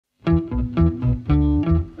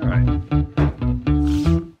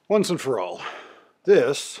Once and for all,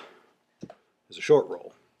 this is a short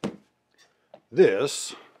roll.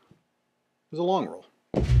 This is a long roll.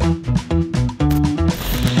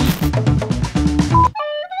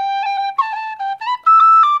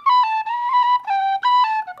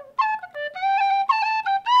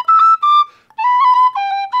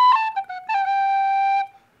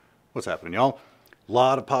 What's happening, y'all? A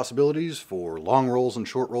lot of possibilities for long rolls and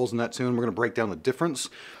short rolls in that tune. We're going to break down the difference.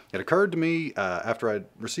 It occurred to me after I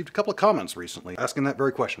received a couple of comments recently asking that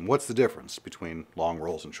very question. What's the difference between long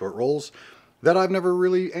rolls and short rolls? That I've never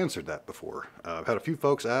really answered that before. I've had a few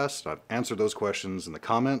folks ask, I've answered those questions in the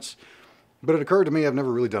comments, but it occurred to me I've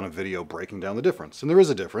never really done a video breaking down the difference. And there is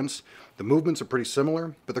a difference. The movements are pretty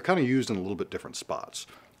similar, but they're kind of used in a little bit different spots.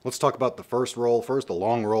 Let's talk about the first roll first, the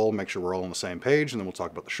long roll, make sure we're all on the same page, and then we'll talk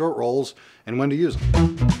about the short rolls and when to use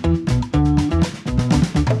them.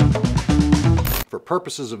 For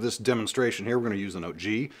purposes of this demonstration here, we're going to use the note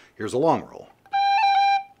G. Here's a long roll.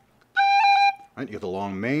 Right, you get the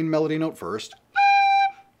long main melody note first,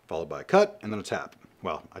 followed by a cut, and then a tap.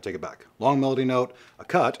 Well, I take it back. Long melody note, a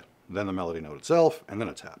cut, then the melody note itself, and then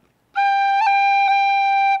a tap.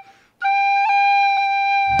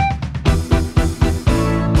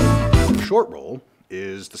 Short roll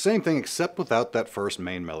is the same thing except without that first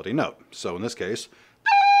main melody note. So in this case,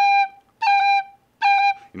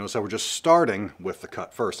 you notice how we're just starting with the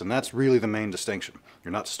cut first, and that's really the main distinction.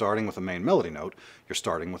 You're not starting with a main melody note, you're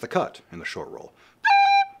starting with a cut in the short roll.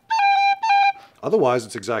 Otherwise,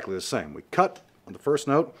 it's exactly the same. We cut on the first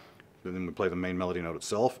note, then we play the main melody note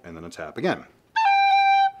itself, and then a tap again.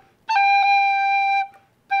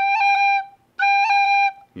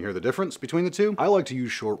 You hear the difference between the two? I like to use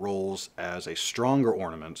short rolls as a stronger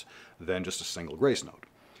ornament than just a single grace note.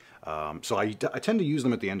 So I tend to use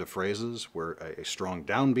them at the end of phrases where a strong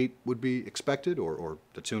downbeat would be expected, or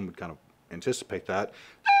the tune would kind of anticipate that.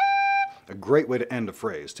 A great way to end a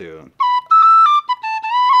phrase, too.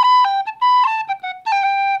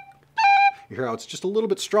 You hear how it's just a little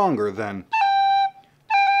bit stronger than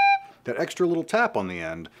that extra little tap on the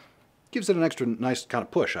end. Gives it an extra nice kind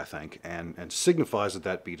of push, I think, and signifies that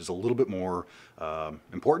that beat is a little bit more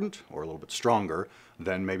important or a little bit stronger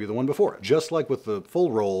than maybe the one before it. Just like with the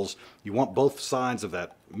full rolls, you want both sides of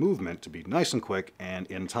that movement to be nice and quick and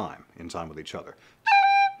in time with each other.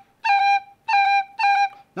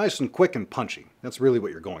 Nice and quick and punchy. That's really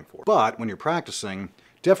what you're going for. But when you're practicing,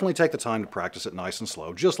 definitely take the time to practice it nice and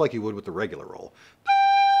slow, just like you would with the regular roll.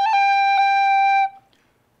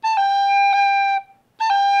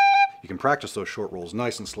 You can practice those short rolls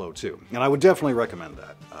nice and slow too. And I would definitely recommend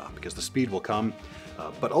that because the speed will come,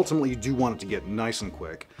 but ultimately you do want it to get nice and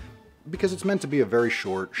quick because it's meant to be a very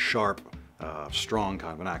short, sharp, strong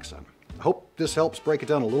kind of an accent. I hope this helps break it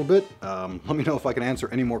down a little bit. Let me know if I can answer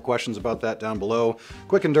any more questions about that down below.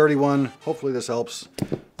 Quick and dirty one. Hopefully this helps.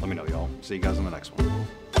 Let me know, y'all. See you guys in the next one.